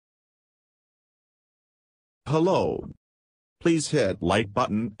Hello. Please hit like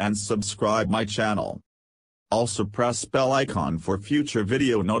button and subscribe my channel. Also press bell icon for future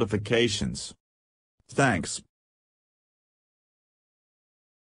video notifications. Thanks.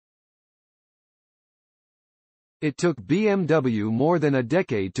 It took BMW more than a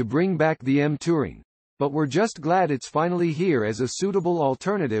decade to bring back the M Touring, but we're just glad it's finally here as a suitable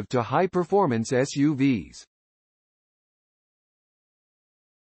alternative to high-performance SUVs.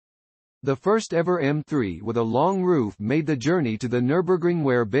 The first ever M3 with a long roof made the journey to the Nürburgring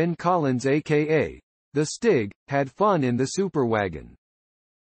where Ben Collins aka the Stig had fun in the superwagon.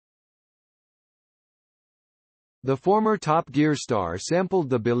 The former Top Gear star sampled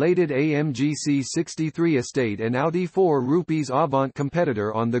the belated AMG C63 estate and Audi 4 Rupees Avant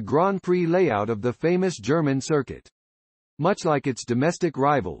competitor on the Grand Prix layout of the famous German circuit. Much like its domestic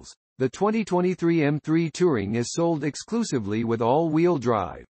rivals, the 2023 M3 Touring is sold exclusively with all-wheel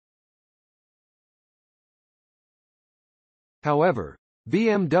drive. However,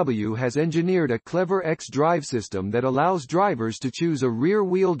 BMW has engineered a clever xDrive system that allows drivers to choose a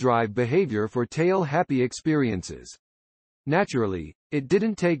rear-wheel drive behavior for tail-happy experiences. Naturally, it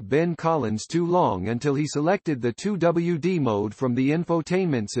didn't take Ben Collins too long until he selected the 2WD mode from the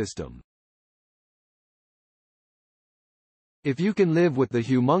infotainment system. If you can live with the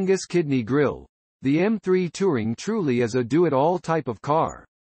humongous kidney grille, the M3 Touring truly is a do-it-all type of car.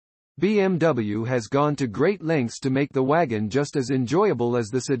 BMW has gone to great lengths to make the wagon just as enjoyable as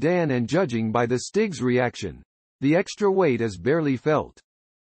the sedan, and judging by the Stig's reaction, the extra weight is barely felt.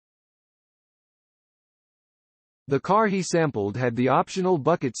 The car he sampled had the optional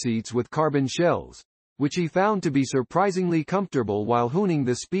bucket seats with carbon shells, which he found to be surprisingly comfortable while hooning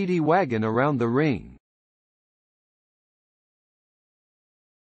the speedy wagon around the ring.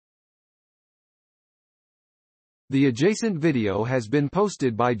 The adjacent video has been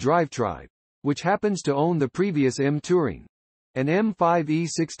posted by Drivetribe, which happens to own the previous M Touring, an M5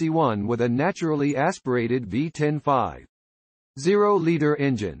 E61 with a naturally aspirated V10 5.0-liter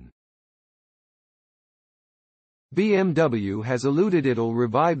engine. BMW has alluded it'll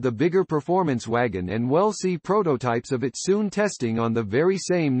revive the bigger performance wagon, and we'll see prototypes of it soon testing on the very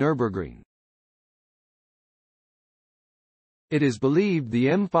same Nürburgring. It is believed the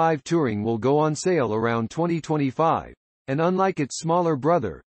M5 Touring will go on sale around 2025, and unlike its smaller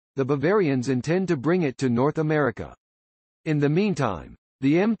brother, the Bavarians intend to bring it to North America. In the meantime,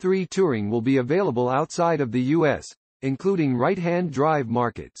 the M3 Touring will be available outside of the US, including right-hand drive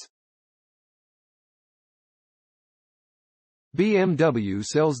markets. BMW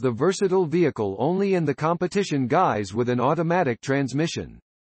sells the versatile vehicle only in the competition guise with an automatic transmission.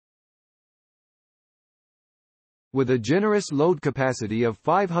 With a generous load capacity of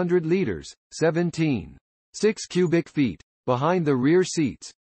 500 liters, 17.6 cubic feet, behind the rear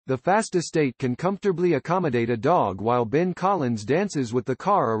seats, the fast estate can comfortably accommodate a dog while Ben Collins dances with the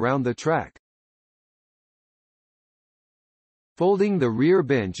car around the track. Folding the rear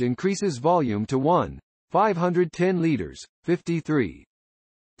bench increases volume to 510 liters,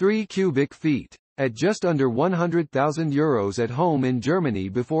 53.3 cubic feet. At just under €100,000 at home in Germany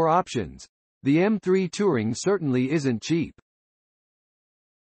before options, the M3 Touring certainly isn't cheap.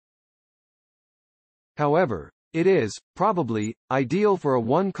 However, it is, probably, ideal for a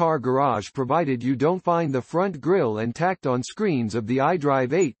one-car garage provided you don't find the front grille and tacked-on screens of the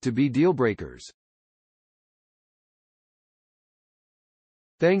iDrive 8 to be dealbreakers.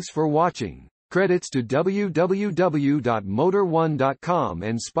 Thanks for watching. Credits to www.motor1.com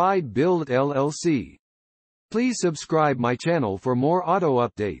and Speedy Build LLC. Please subscribe my channel for more auto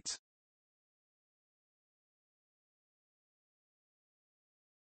updates.